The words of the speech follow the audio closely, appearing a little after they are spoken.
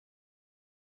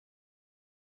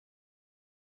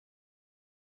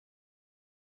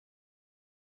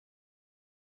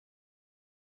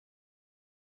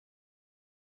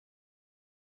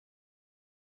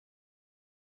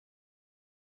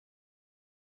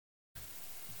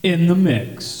In the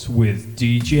mix with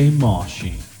DJ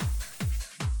Marshy.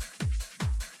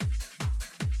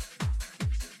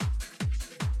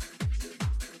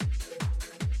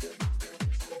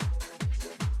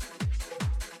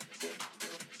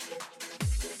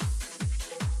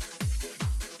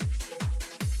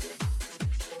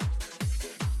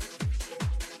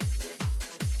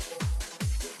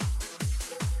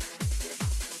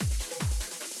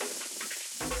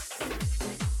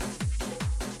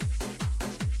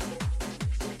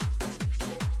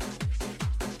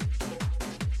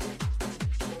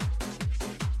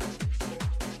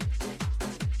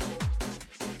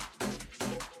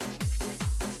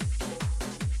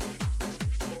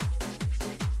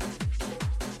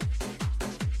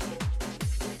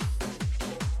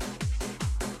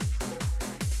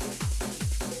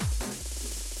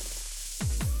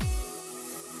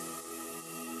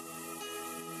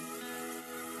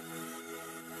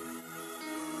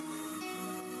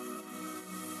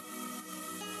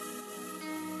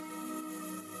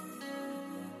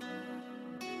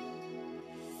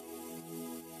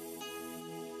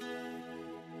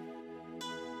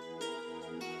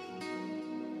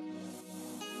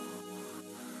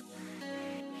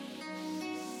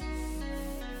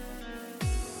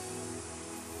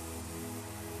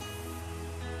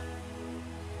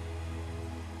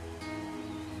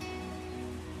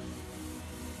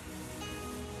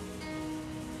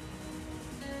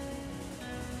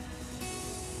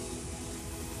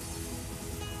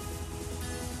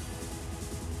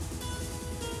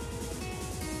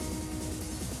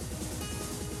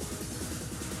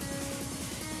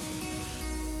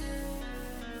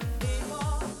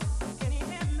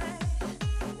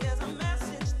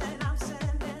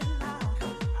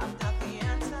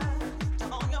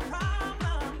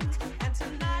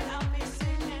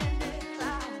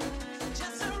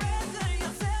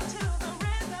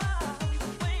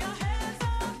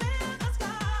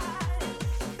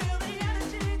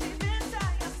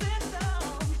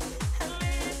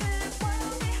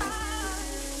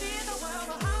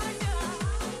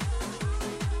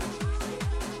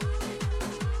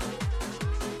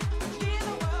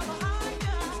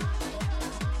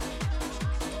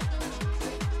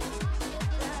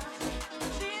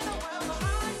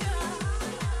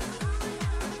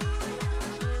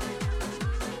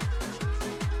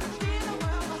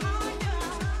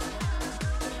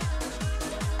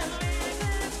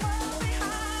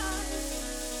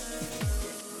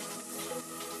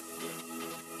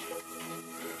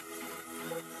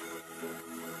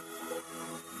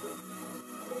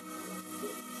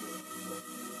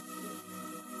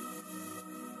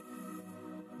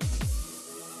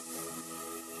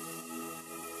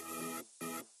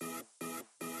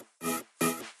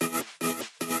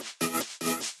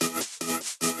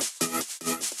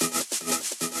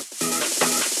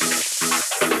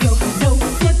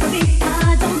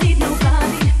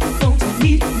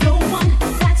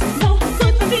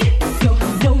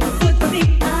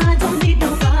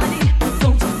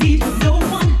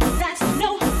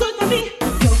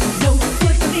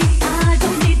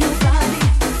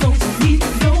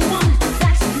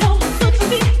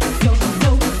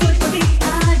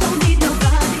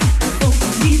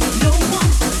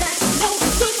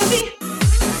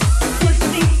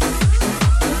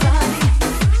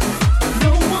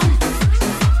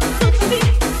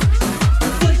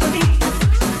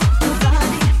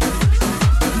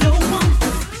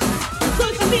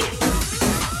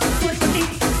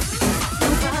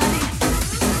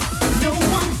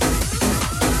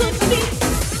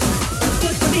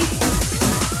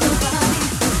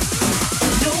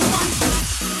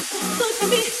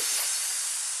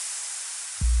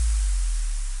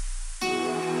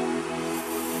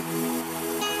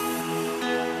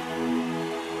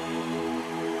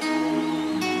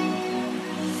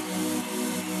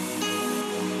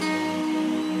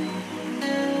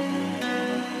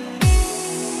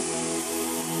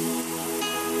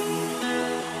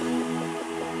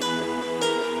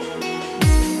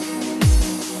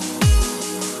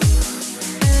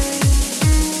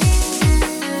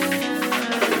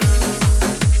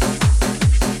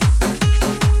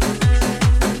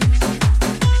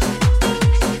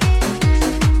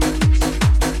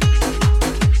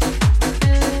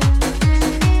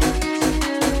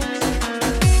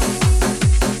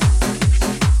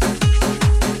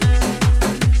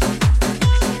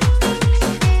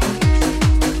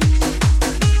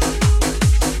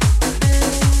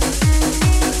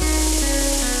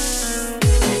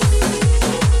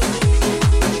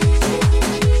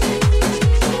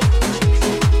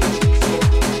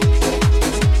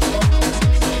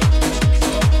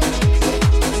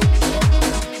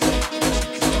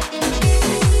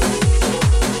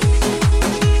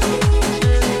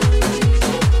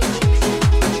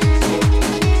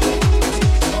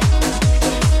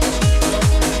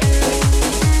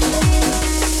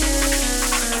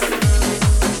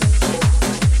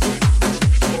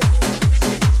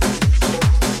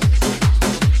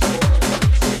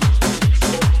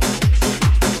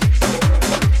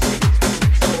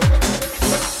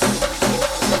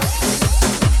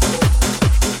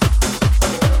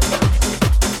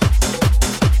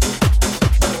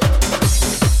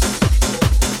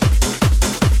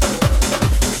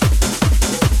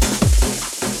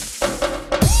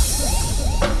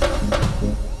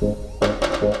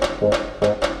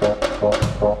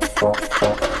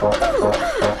 I've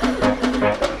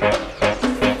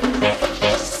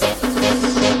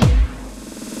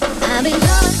been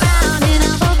going round and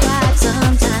out for quite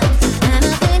some time, and I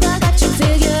think I got you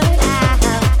figured out.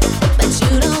 But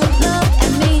you don't look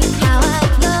at me how I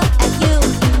look at you.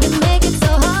 You make it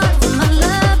so hard for my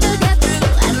love to get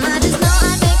through, and I just know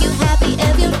I'd make you happy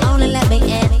if you'd only let me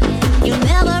in. You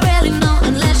never really know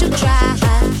unless you try.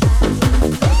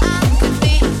 I could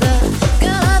be the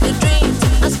girl of your dreams.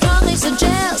 I strongly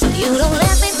suggest you don't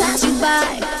let me pass you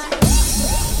by.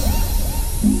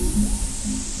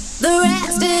 The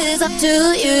rest is up to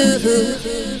you.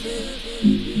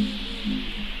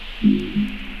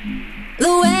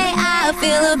 The way I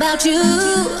feel about you.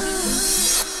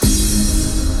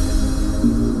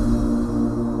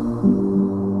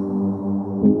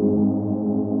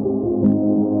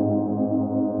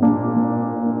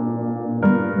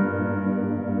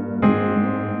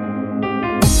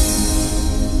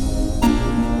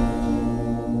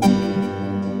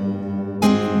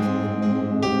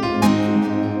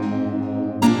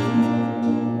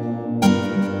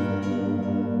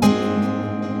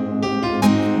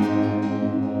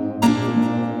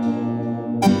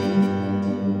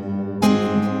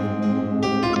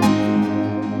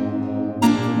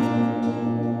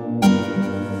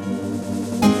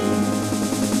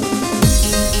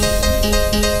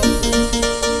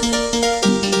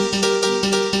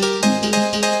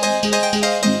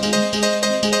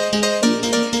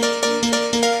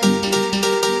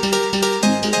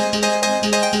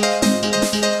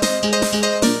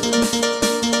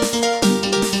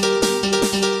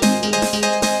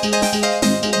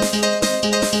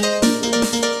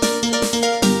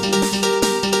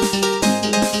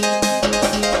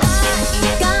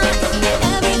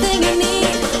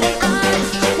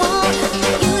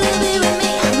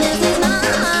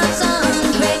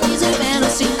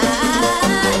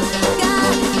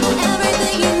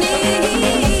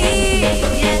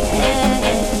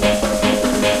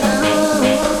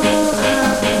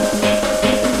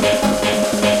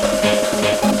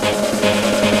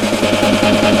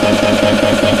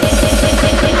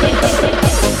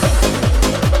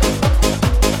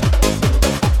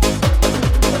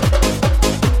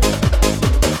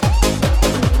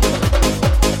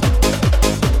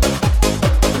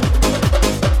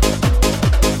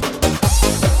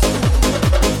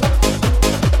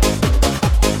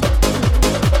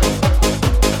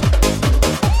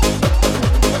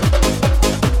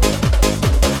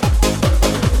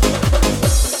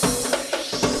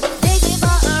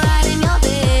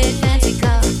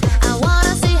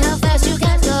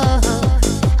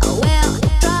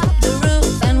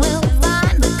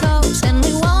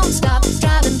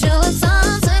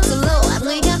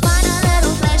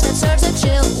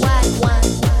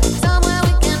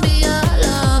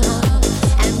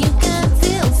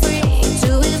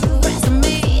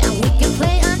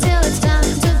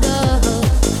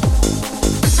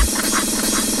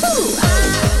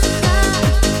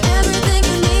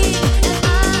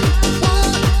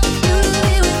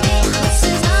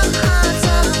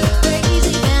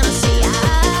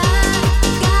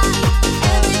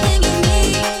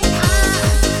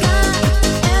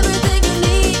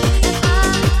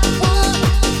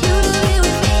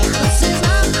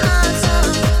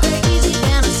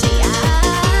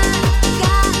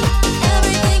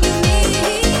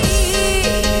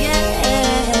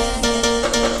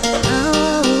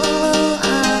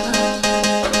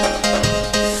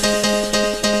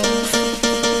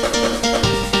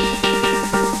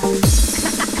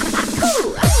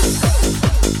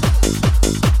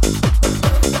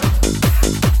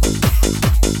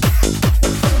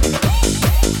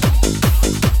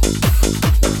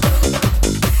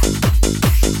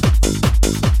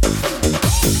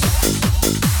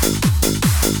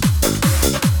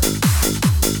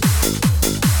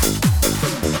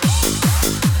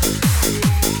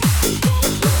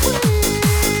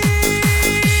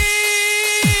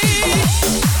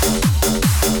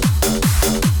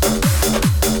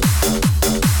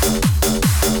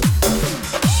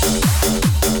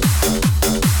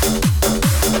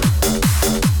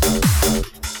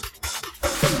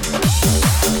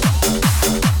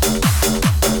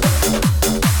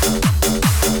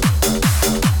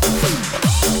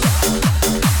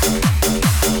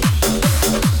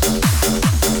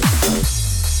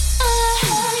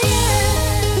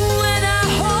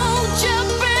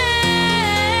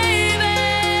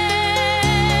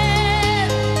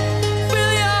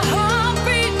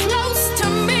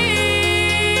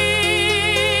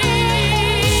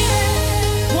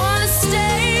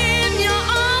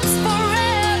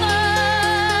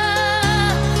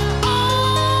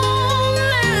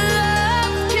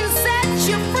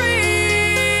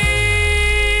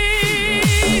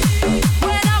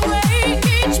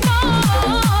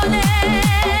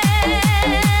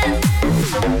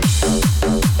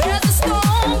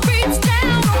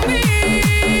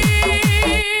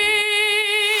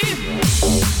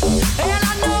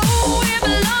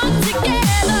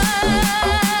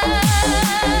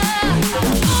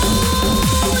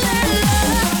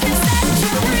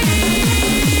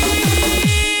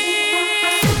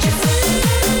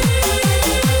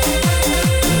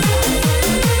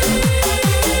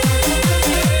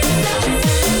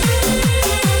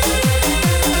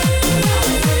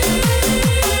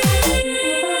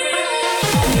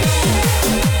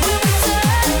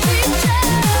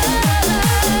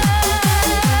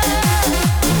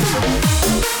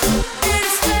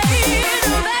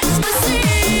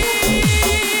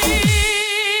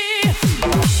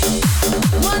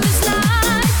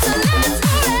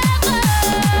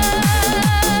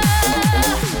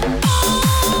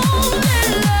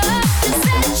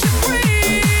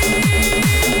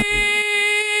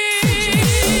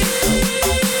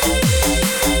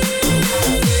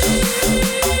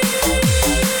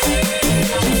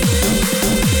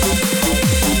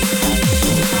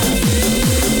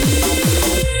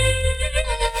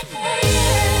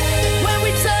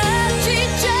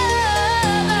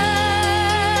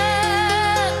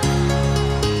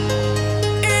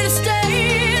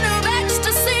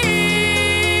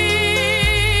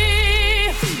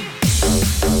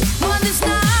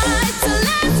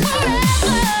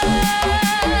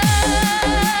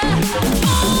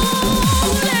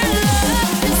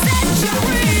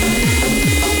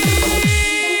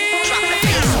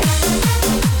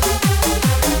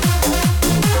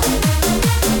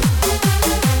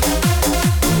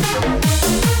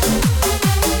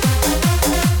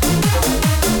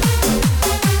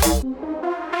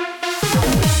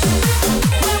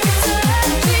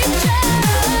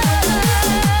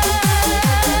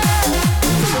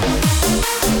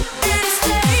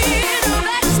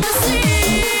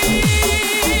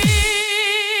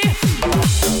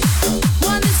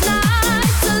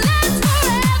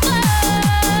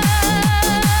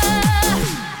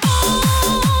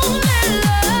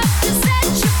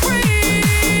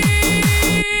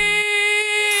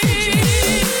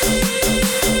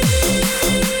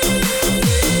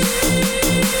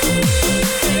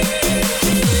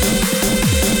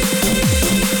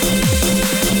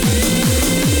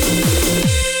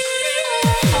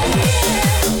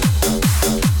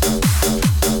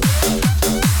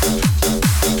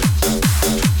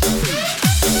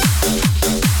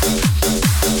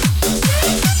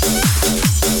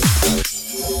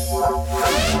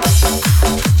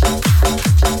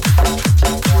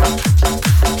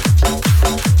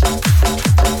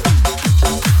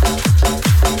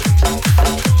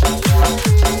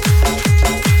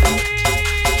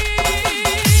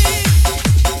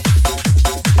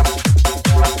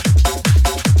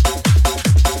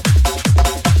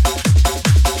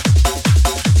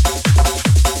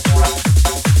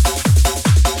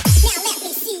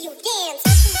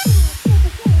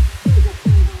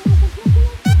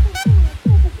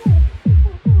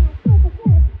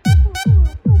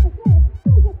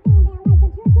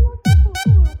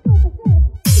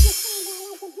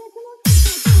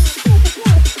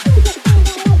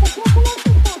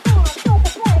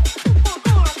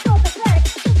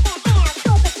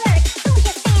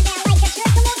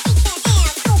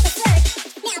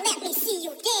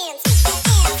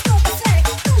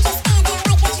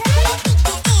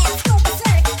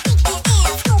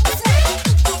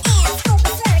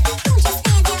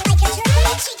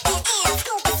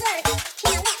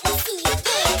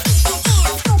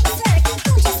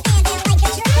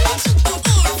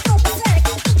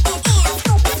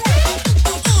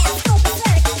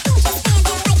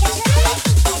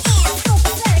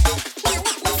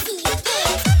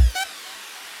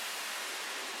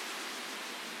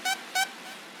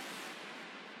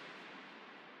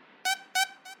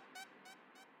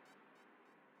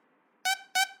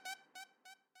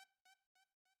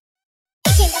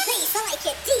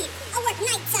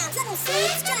 don't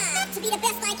sleep, strive to be the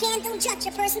best I can. Don't judge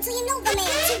a person till you know the man.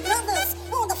 Two brothers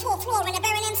on the fourth floor, and a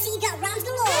Baron MC got rhymes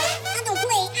galore. I don't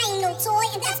play, I ain't no toy,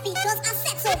 and that's because I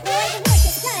said so, boy. The work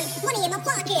is done, money in my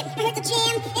pocket. I heard the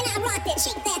jam, and I rocked it.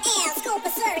 Shake that ass, go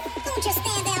berserk. Don't just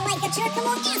stand there like a jerk. Come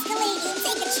on, ask a lady,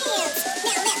 take a chance.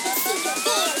 Now let me see you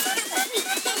dance.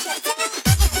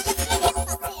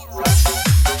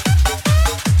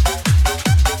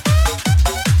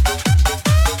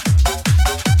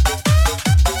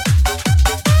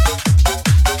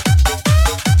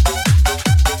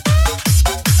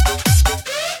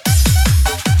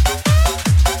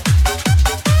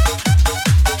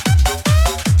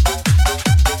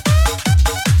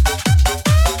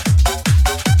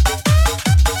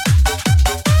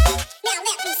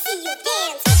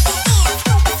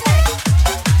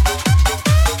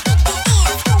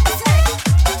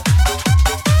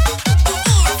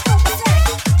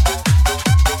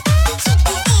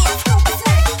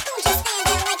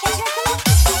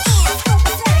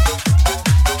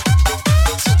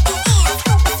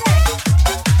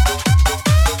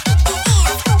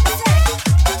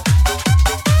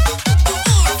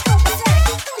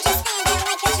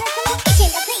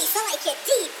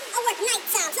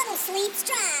 Have a freak,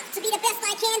 that's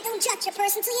your time.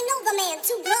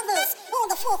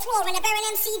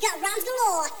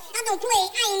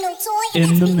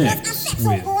 In the mix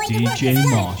with DJ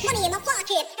Marsh. Money in my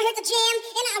pocket. I heard the jam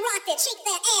and I rocked it. Shake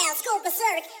that ass, go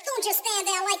berserk. Don't just stand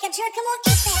there like a jerk. Come on,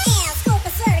 kick that ass, go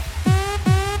berserk.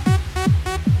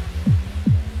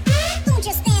 Don't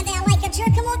just stand there like a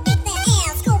jerk. Come on, kick that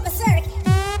ass, go berserk.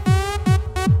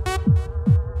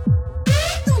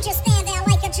 Don't just stand there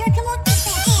like a jerk. Come on, kick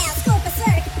that ass, go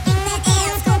berserk. Kick that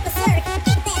ass, go berserk.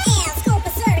 Kick that ass, go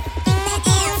berserk. Kick that ass, go berserk. Kick that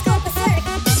ass,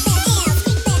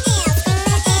 kick that ass, kick that ass, kick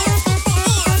that ass, kick that, kick that, kick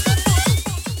that, kick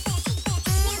that.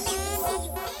 Now let me see you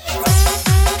dance.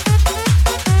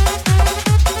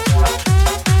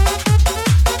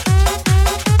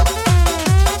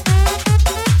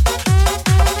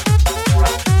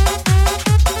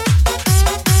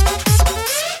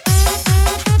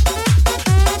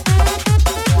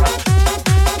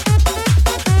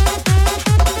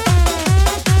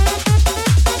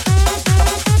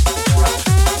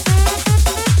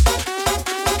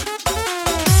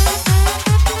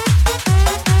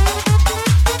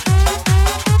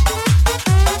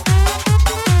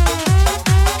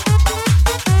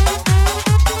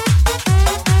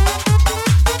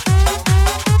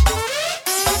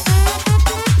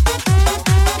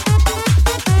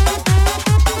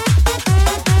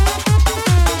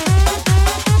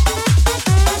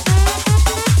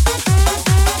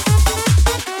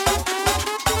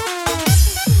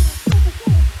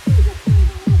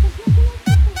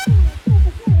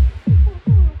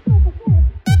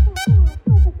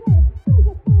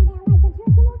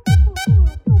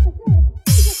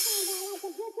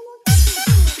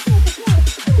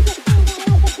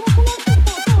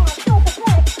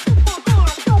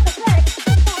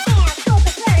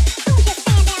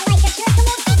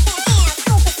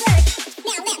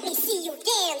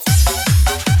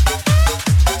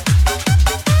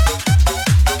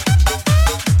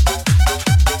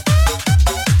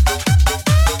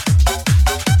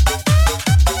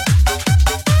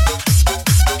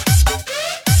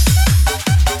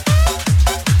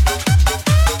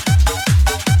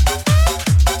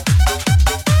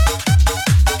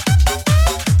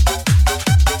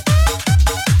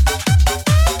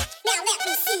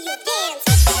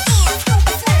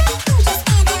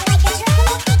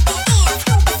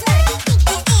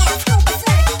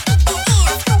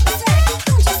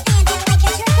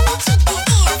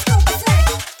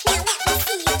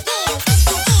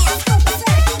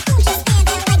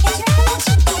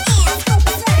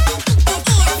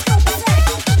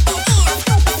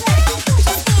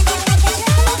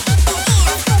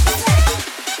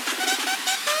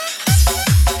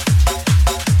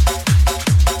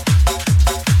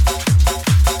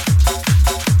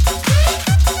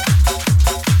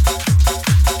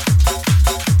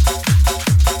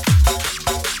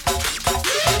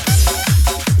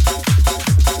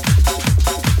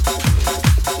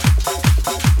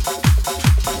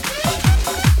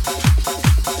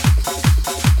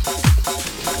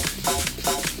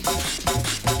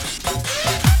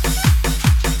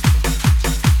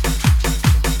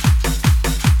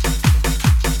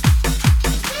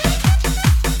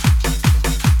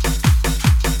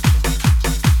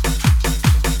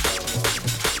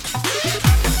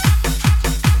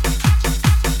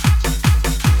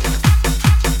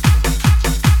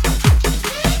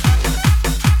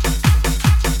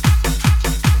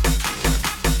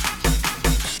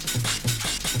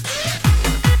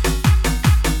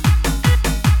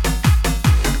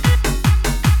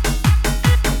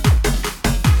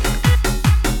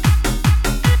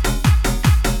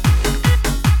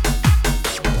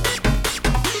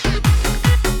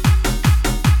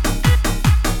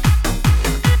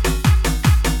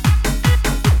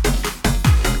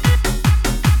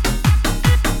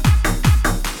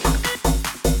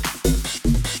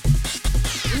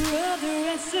 Brother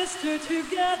and sister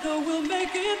together we'll make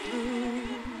it through.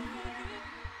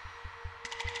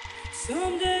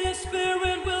 Someday a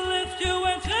spirit will lift you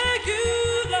and take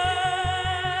you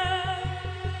there.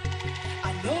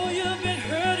 I know you've been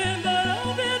hurting, but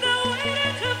I've been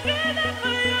waiting to be there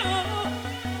for you.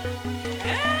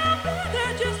 And I'll be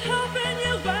there just helping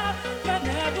you out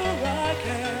whenever I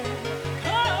can.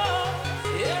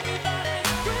 Oh,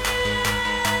 everybody's free,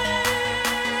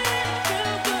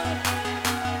 feel good.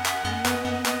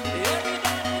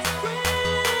 Everybody's free,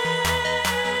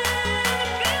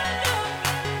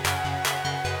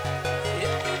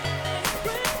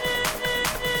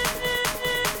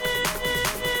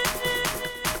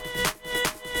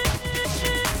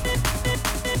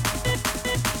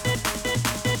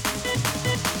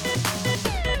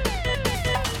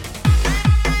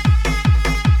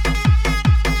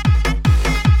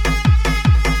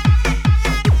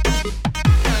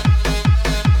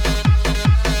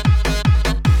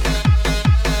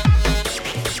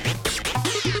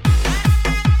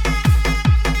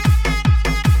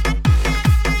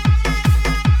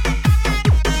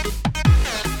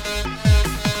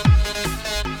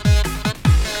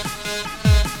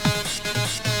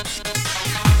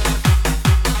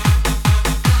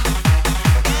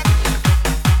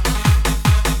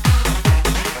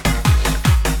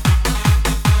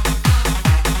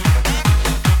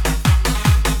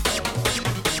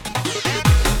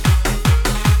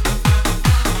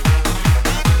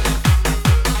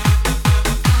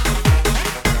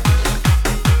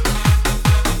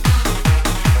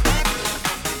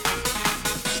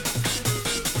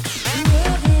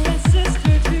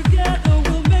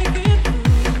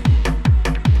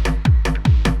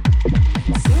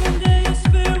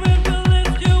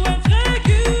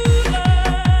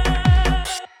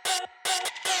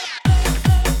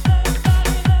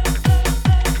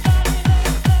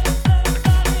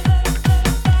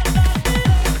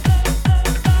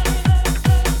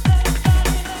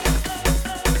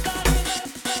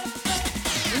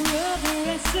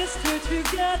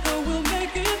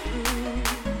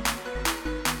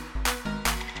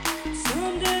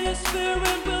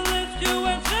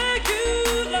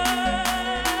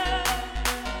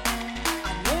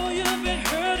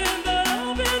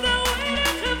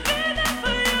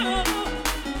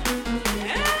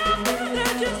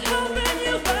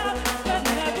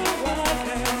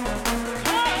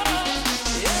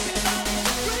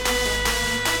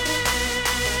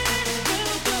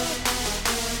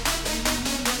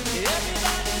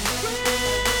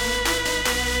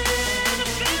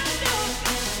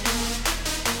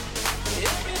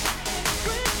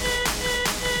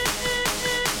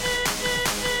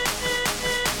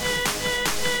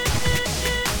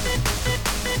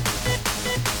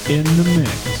 In the mix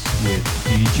with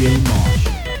DJ Mosh.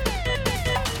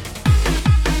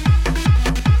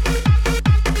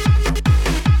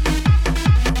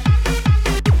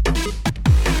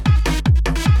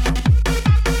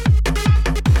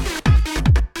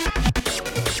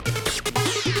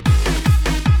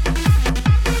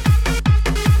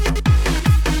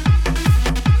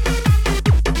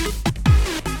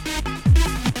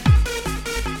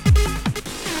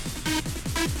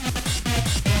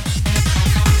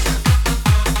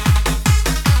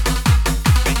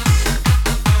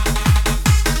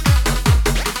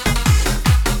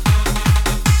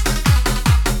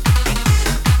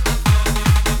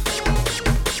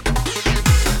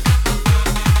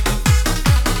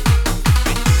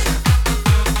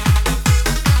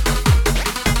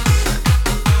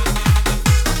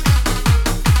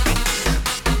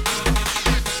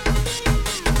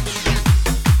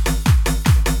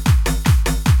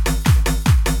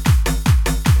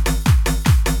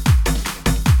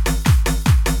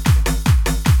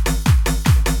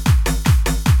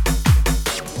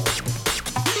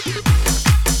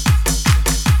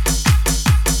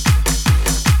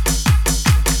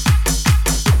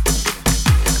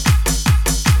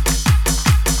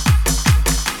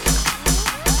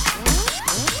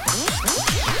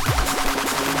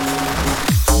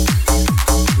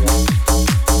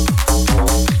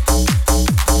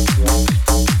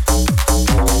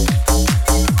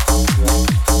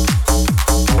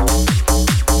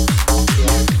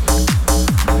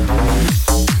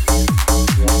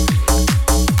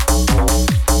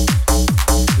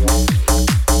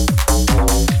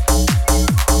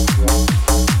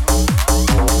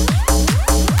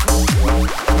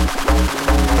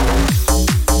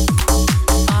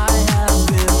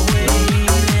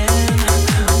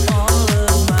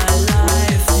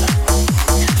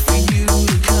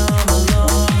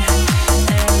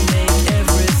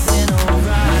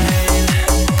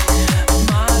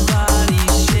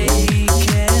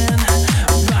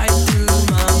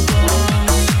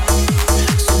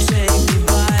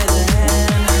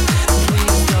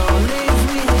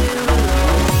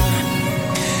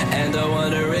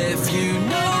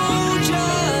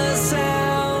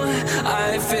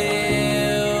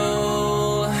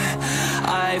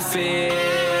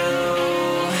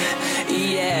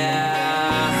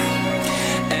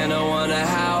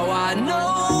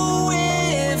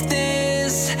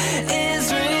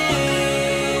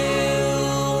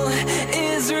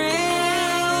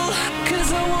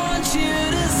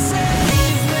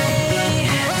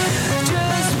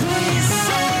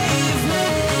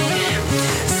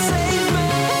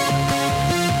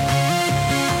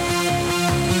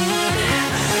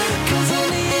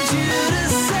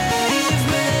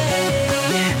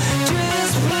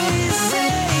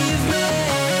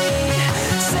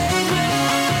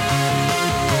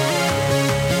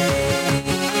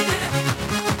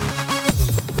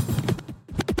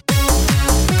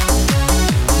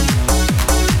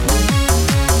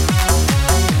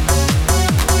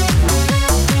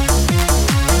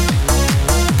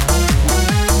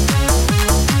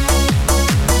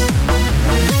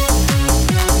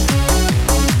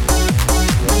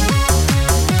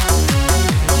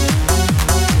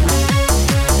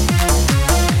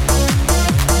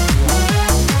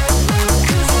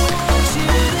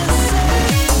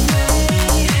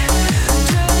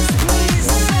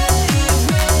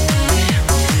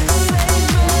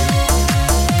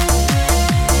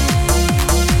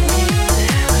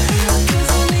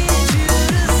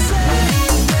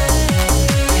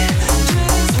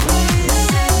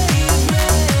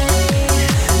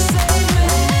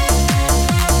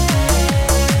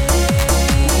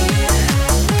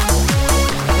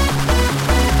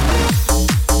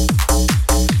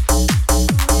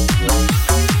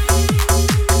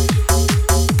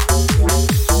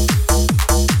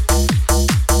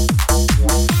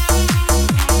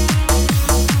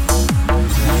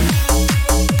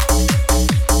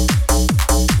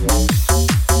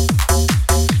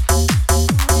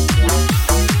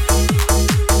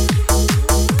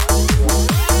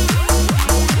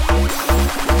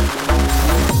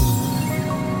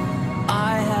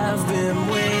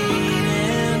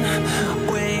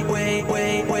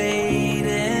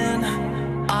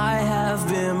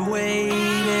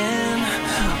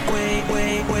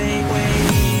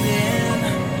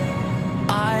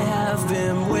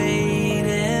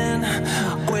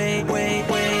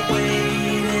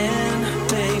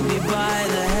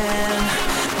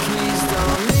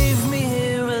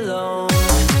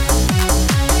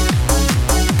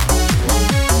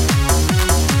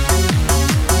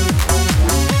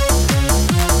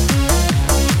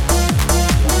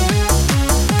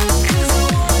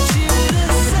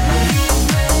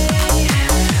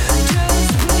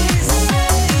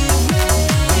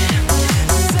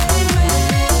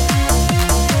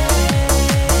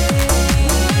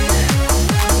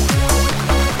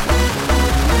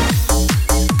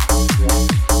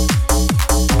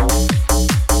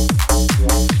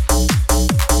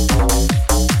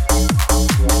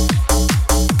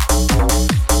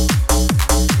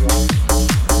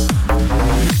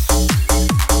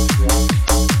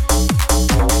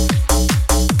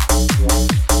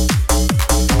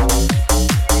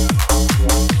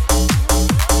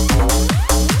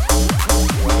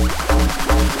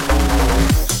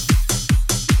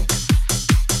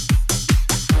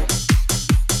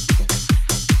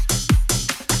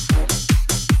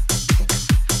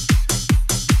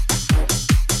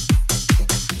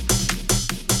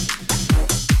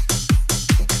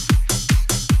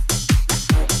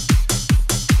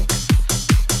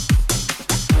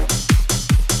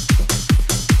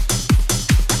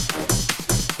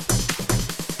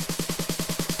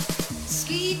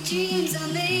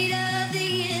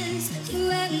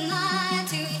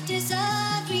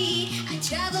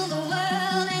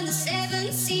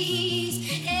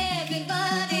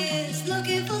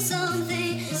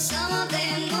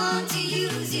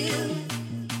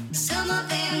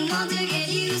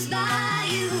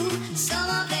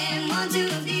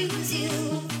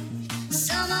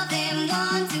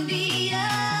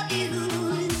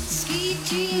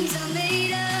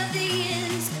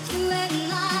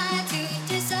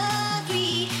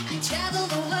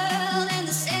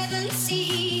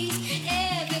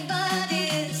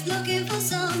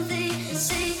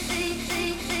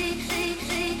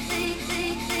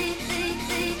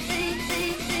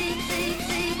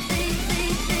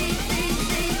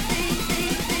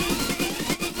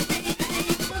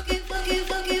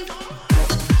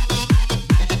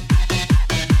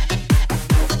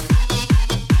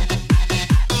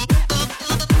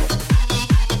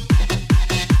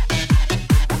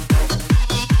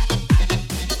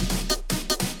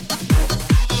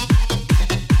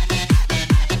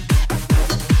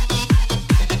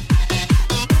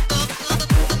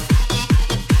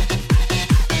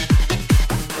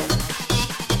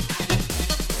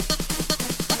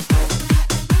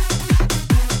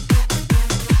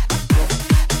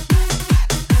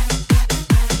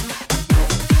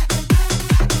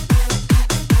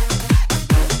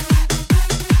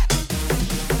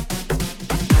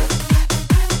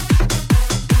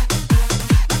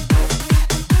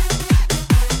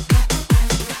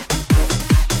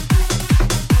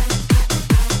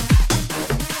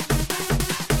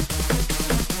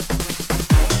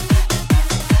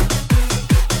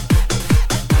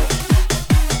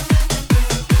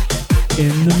 In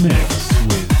the mix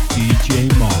with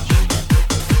DJ March.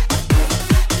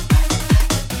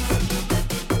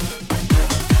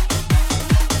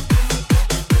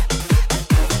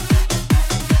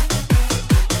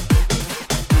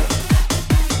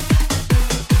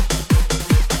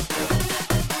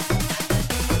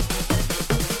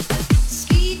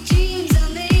 Sweet dreams are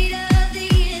made of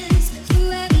these.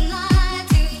 Through every night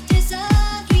to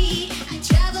disagree. I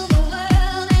travel the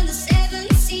world and the seven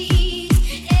seas.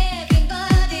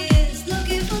 Everybody's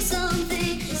looking for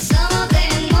something. Some of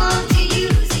them want to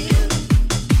use you.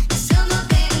 Some of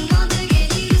them want to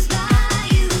get used by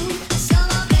you. Some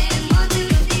of them want to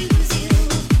abuse you.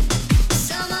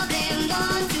 Some of them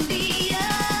want to be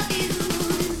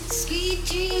abused. Sweet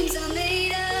dreams are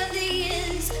made of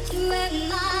these. Through every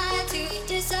night to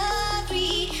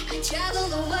disagree. I travel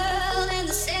the world and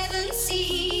the seven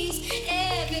seas.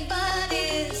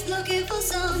 Everybody's looking for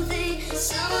something.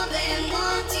 Some of them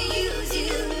want to use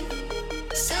you.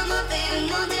 Some of them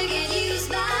want to get used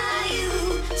by you.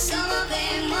 Some of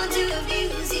them want to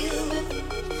abuse you.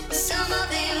 Some of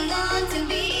them want to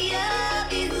be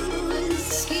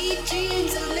abused. Sweet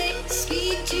dreams are made.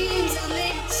 Sweet dreams are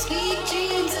made. Sweet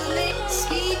dreams are made.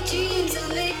 Sweet dreams are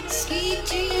made. Sweet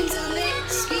dreams are made.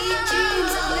 Sweet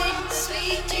dreams are made.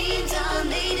 Sweet dreams are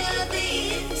made of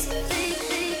these.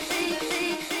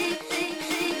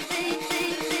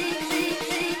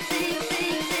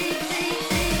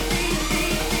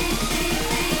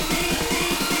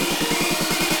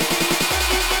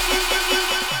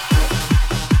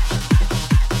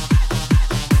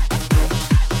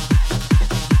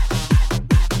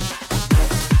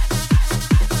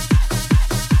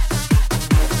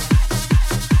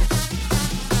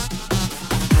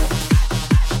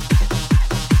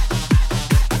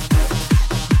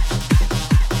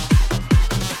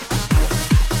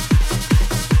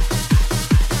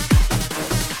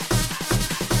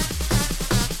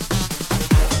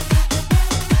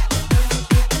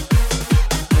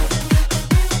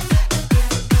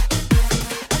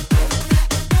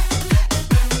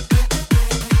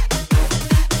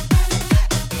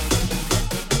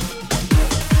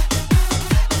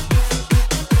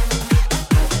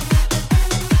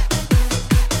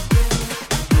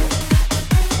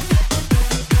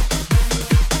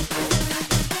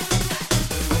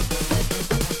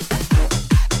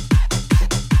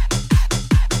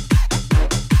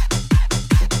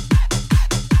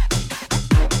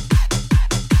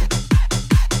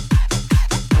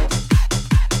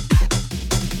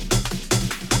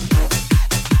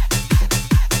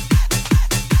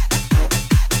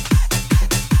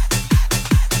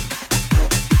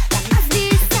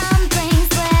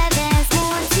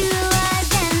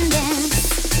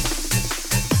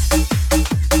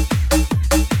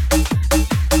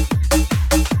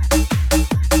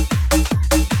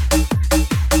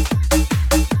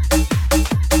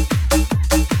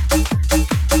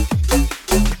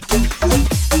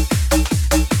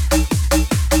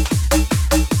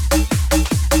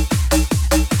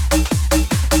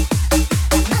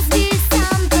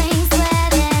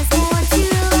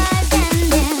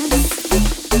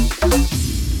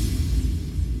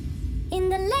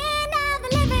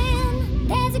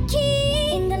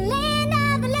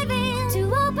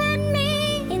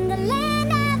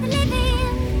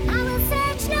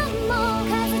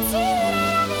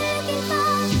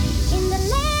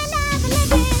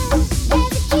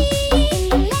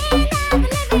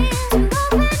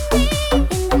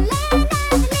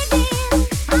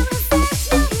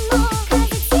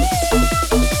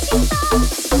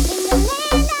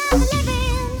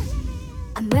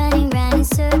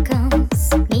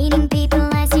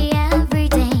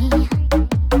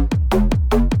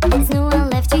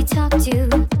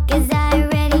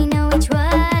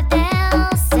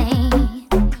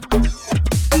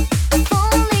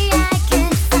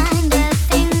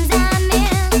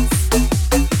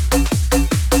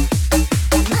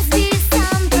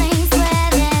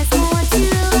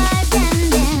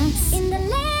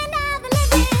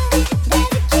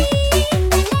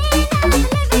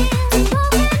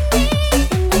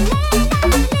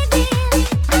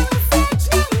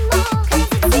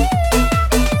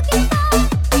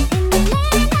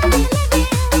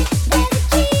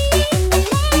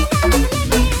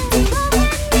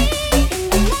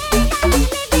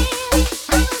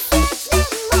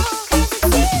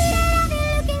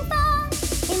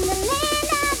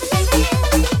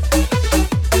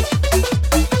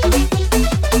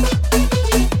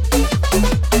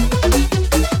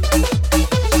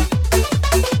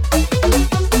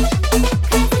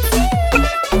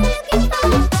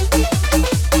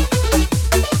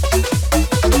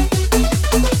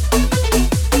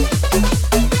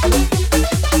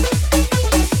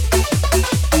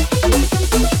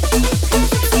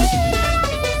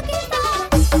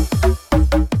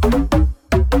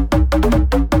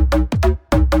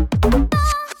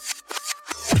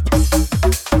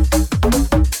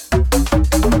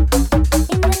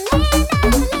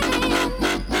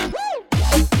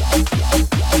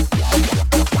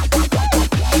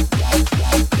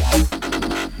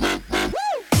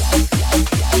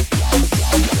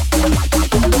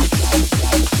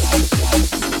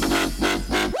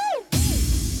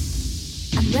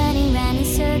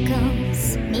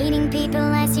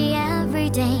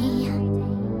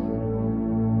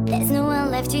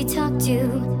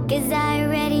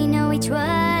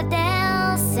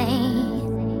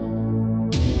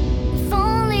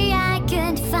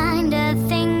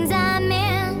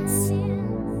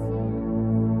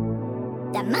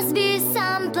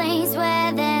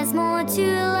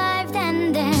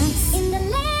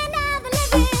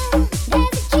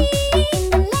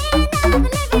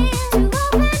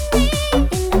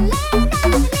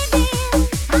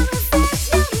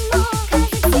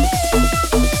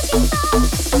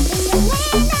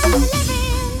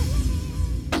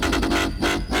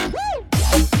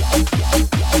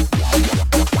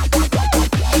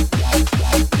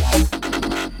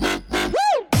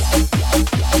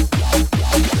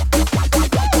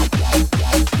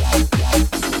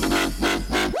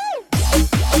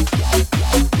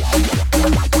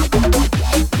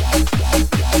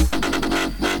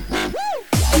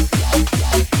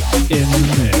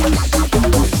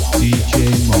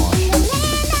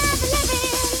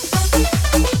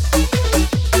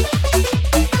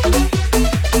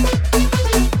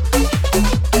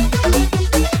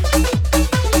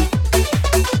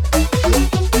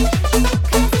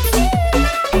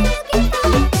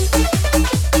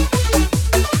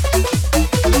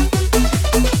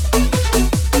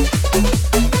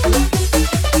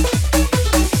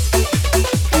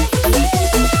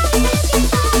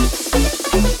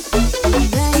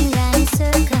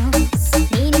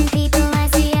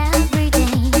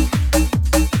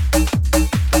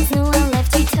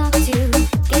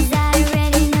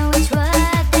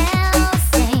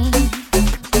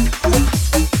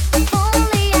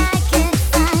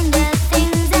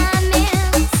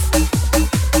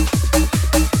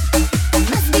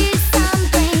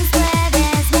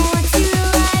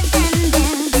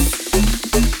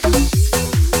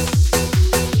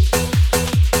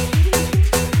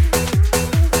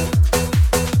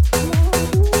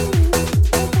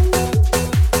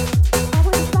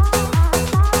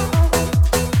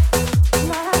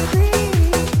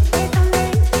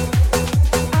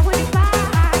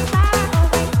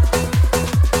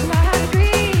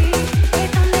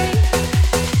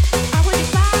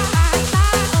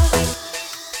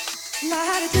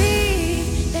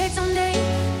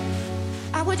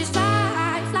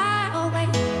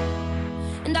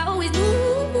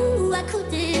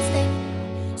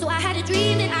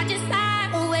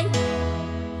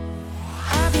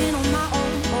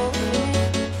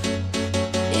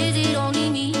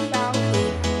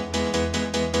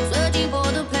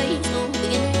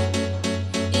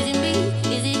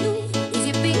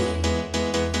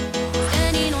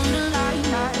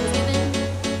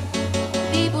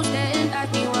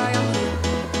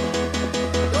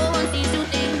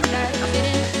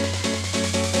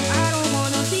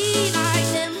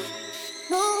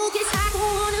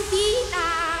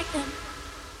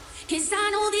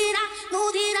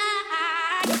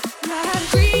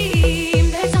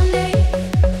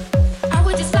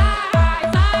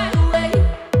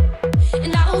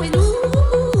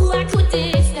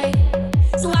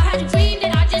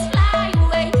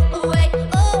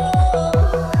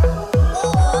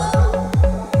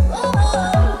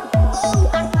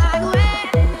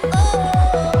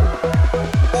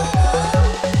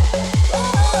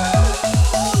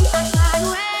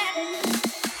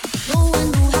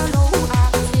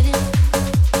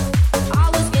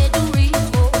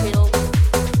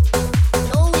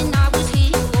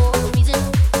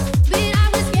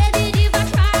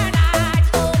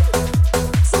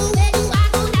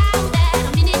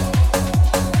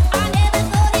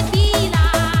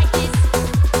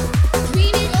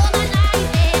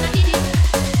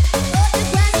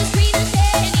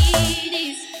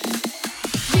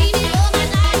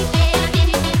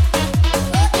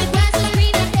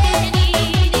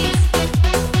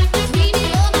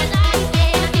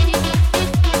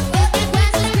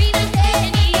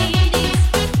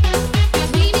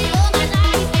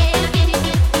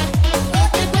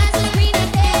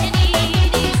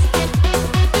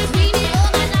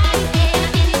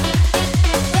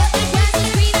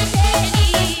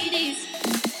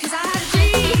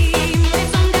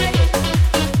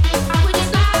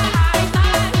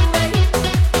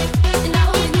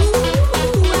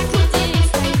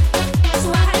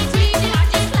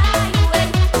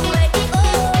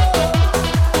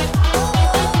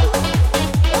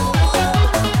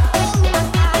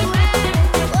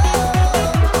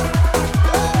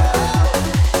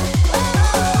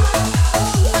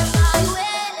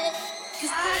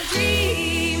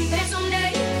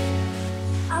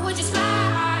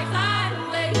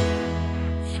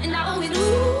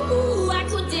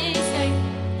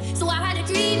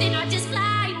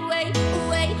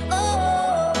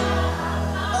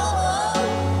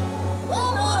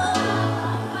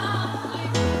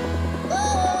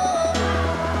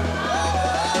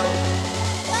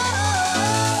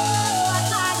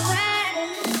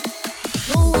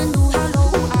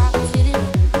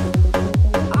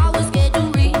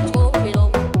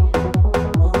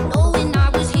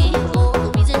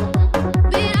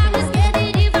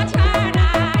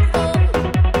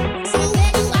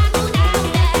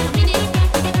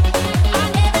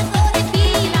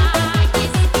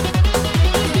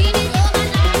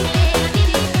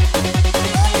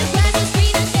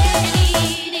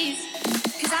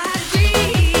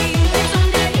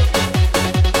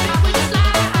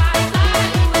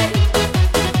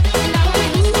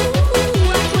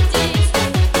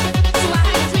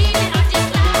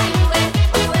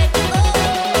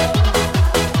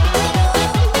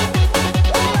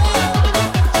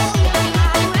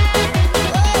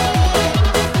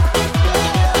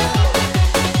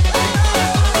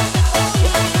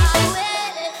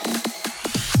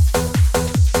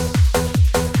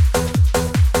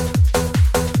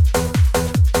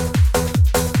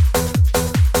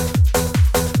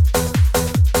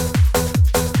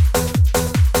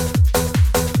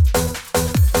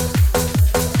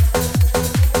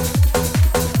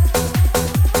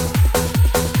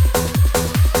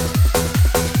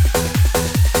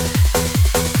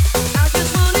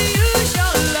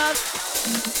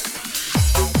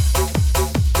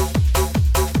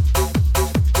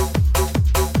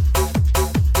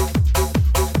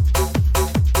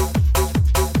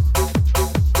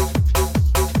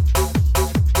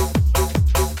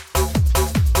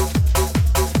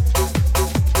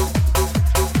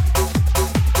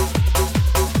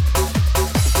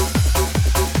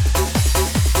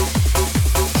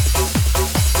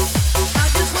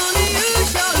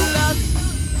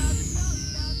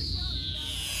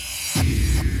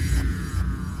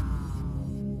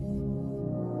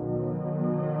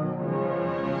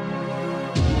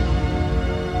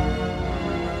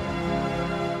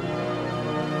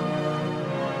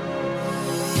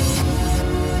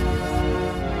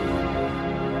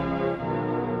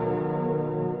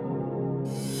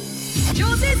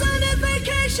 Josie's on a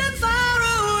vacation far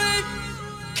away.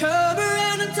 Come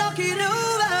around and talk it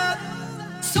over.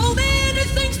 So many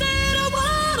things that I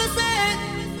wanna say.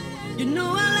 You know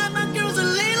I like my girls a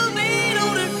little bit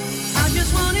older. I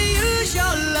just wanna use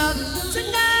your love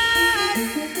tonight.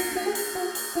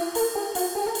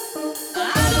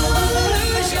 I don't wanna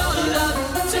lose your love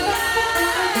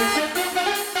tonight.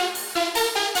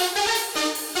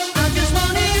 I just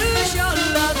wanna use your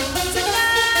love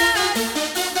tonight.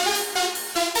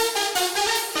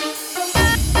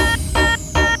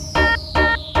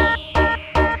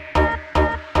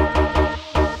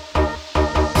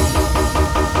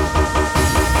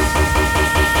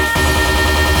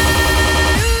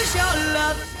 Use your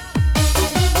love.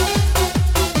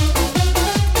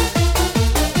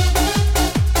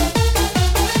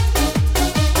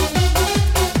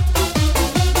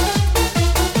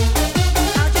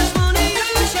 I just wanna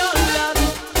use your love.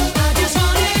 I just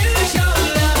wanna use your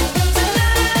love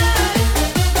tonight.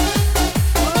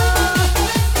 Oh,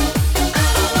 I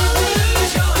don't wanna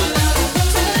lose your love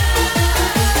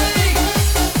tonight.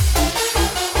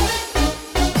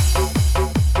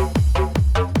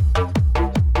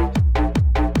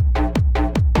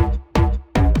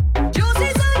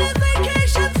 Josie's on a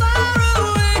vacation far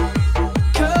away.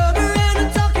 Come around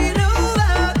and talk it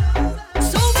over.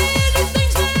 So many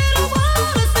things that I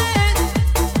wanna say.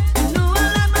 You know I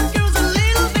like my girls a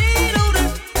little bit older.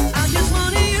 I just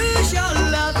wanna use your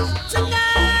love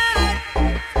tonight.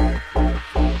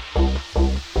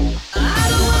 I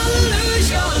don't wanna lose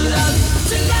your love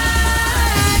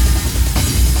tonight.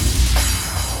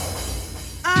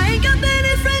 I ain't got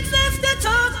many friends left to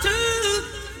talk to.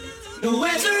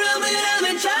 Nowhere's around when I'm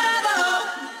in trouble.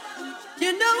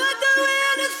 You know I'd do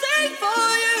anything for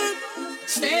you.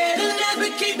 Stay alive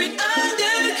but keep it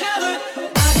undercover.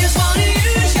 I just wanna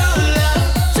use your love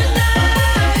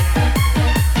tonight.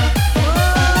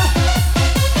 Oh,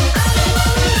 I don't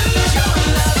wanna lose your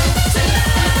love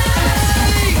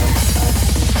tonight.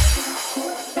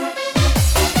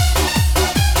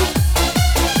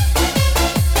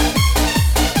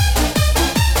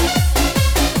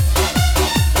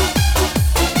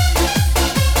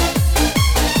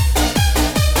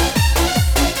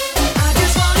 I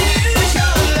just wanna use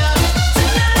your love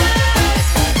tonight.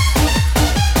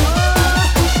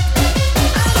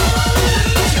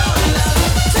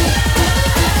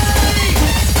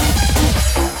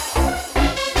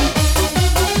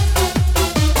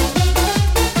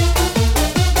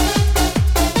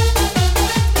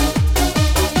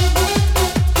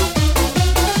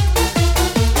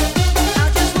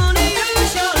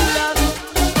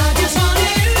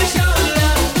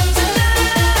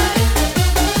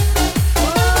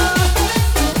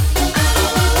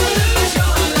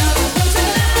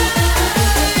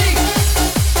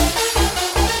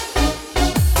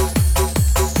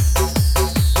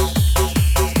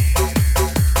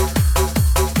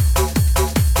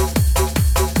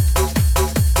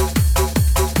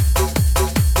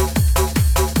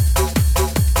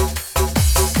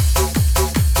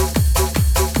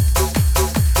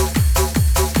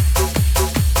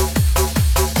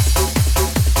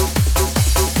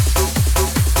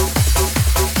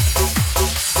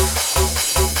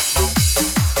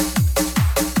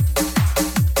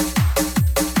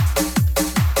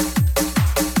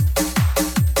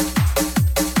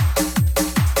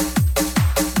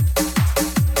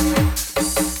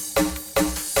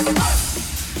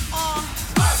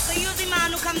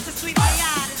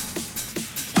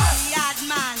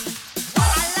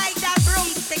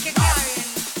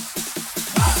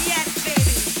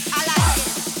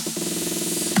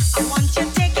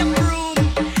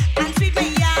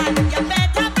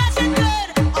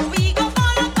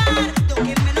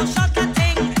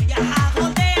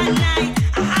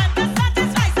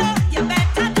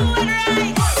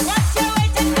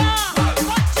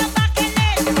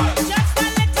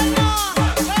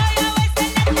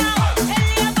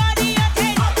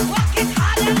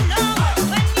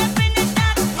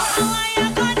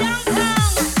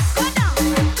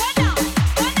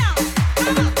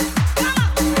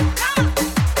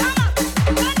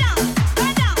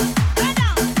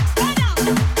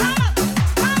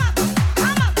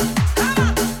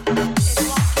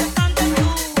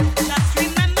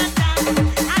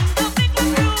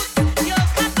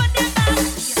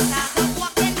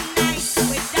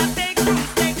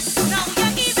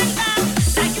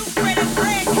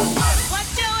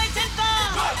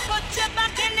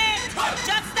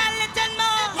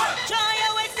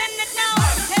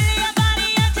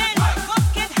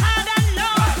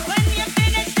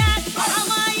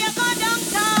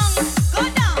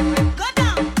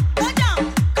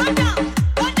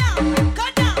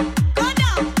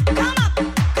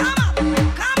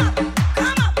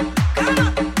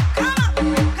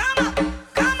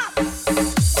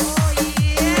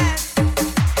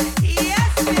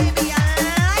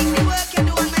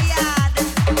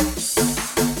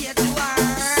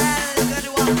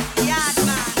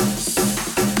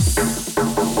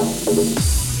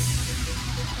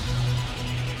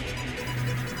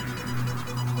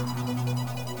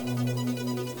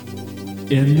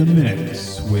 in the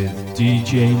mix with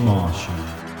DJ Marshall.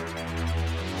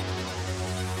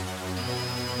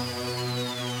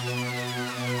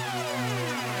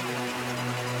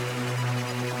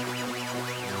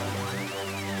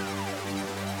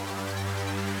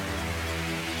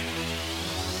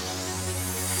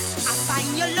 I find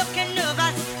you looking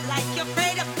nervous, like you're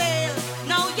afraid to fail.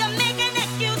 Now you're making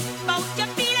excuse about your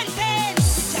feeling pain.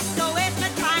 Just don't waste my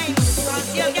time,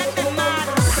 cause you'll get me mad.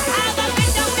 I have a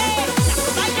bit of pain,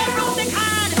 that's why you wrote the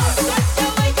card. What you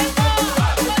waiting for?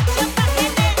 Put your back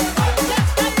in it,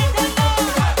 just a little more.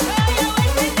 Girl, you're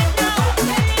wasting it now.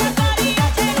 Tell your body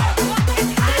itching, work it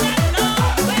hard and low.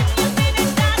 When you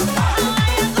finish that, how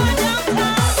are you going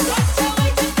downtown? What you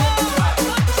waiting for?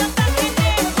 Put your back in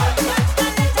it, just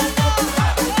a little more.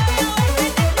 Girl, you're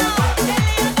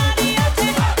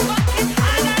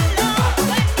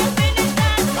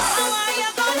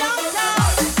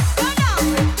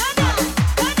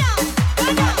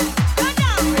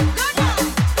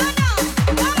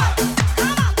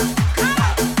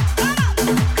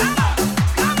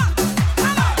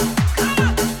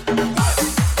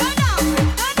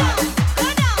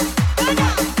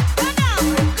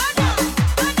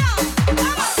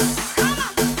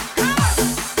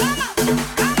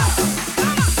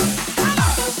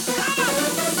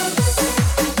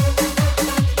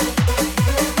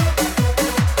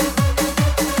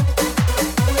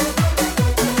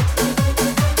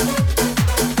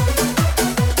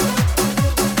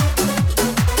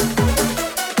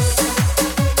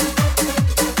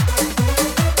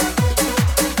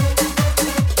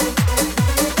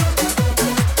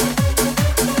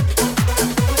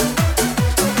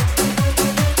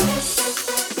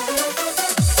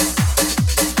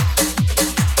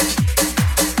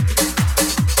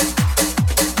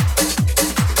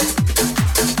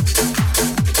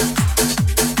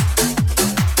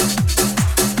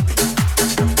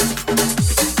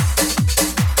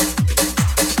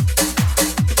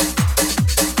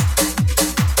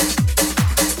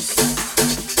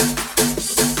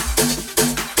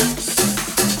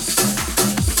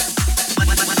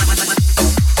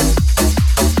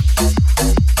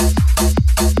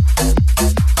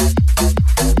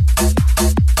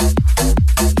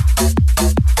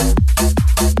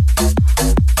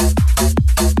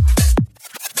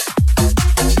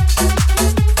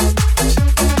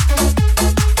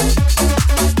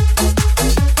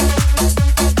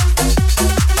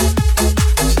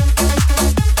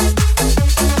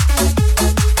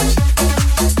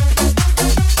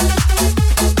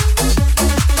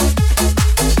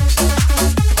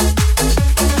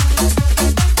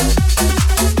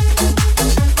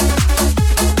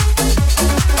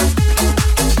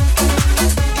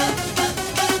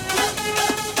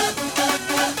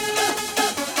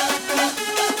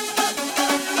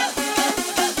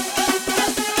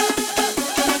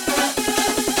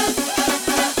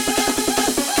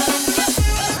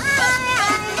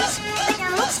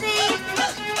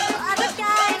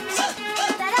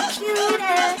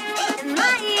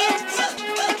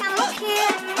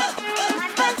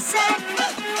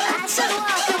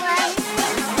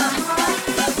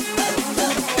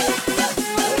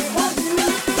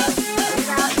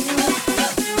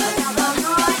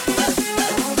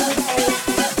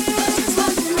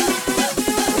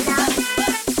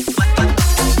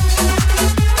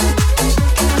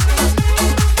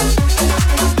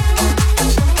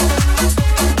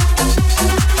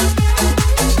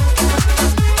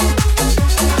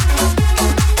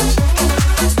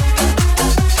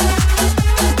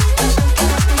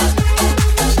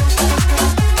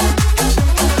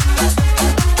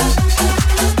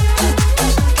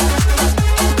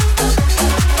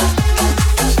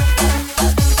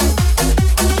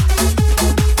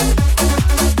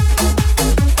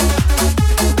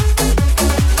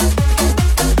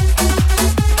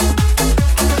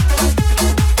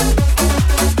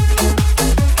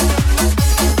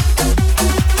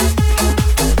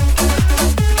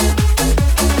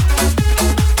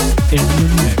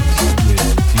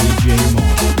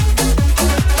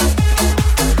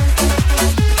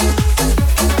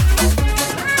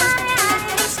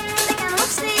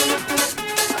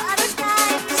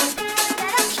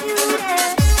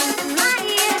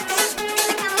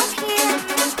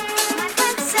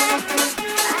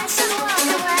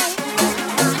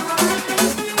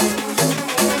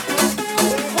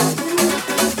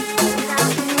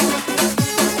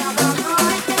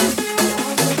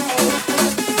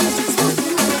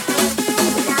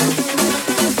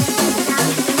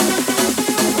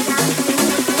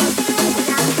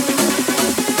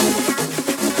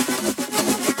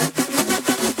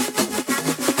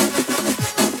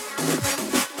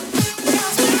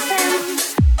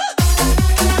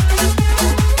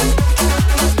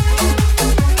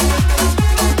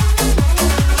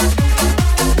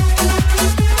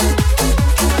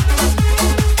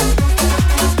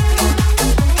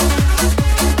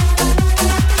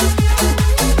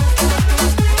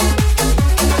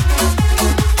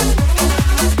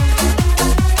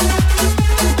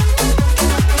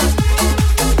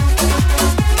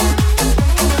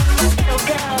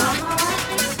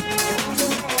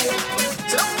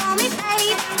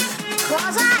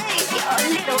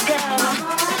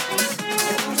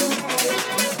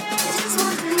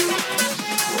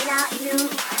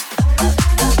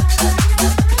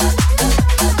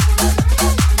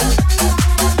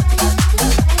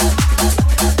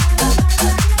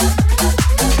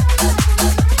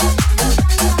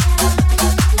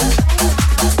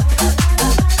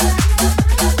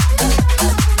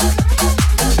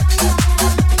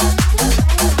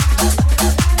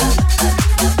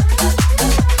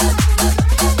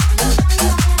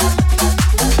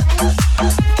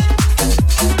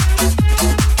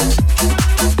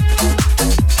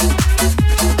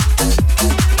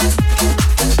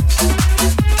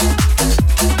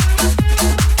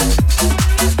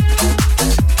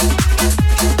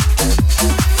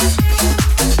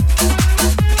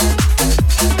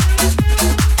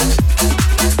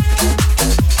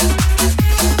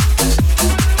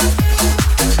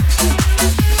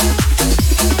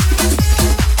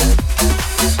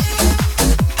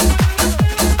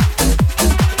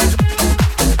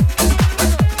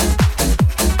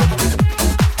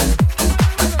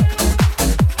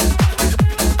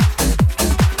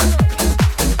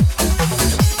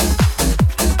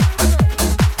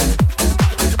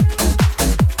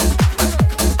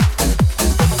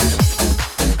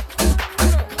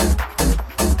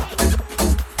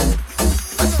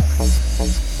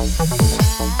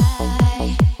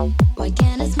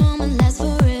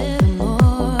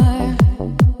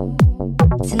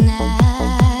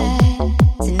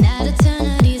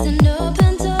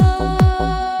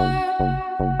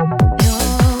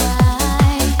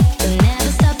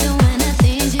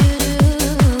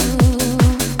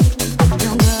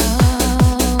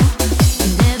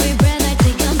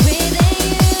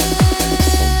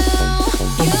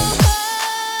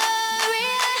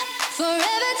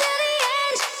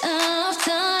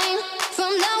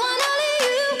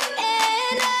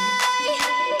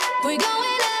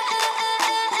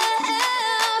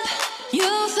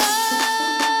You thought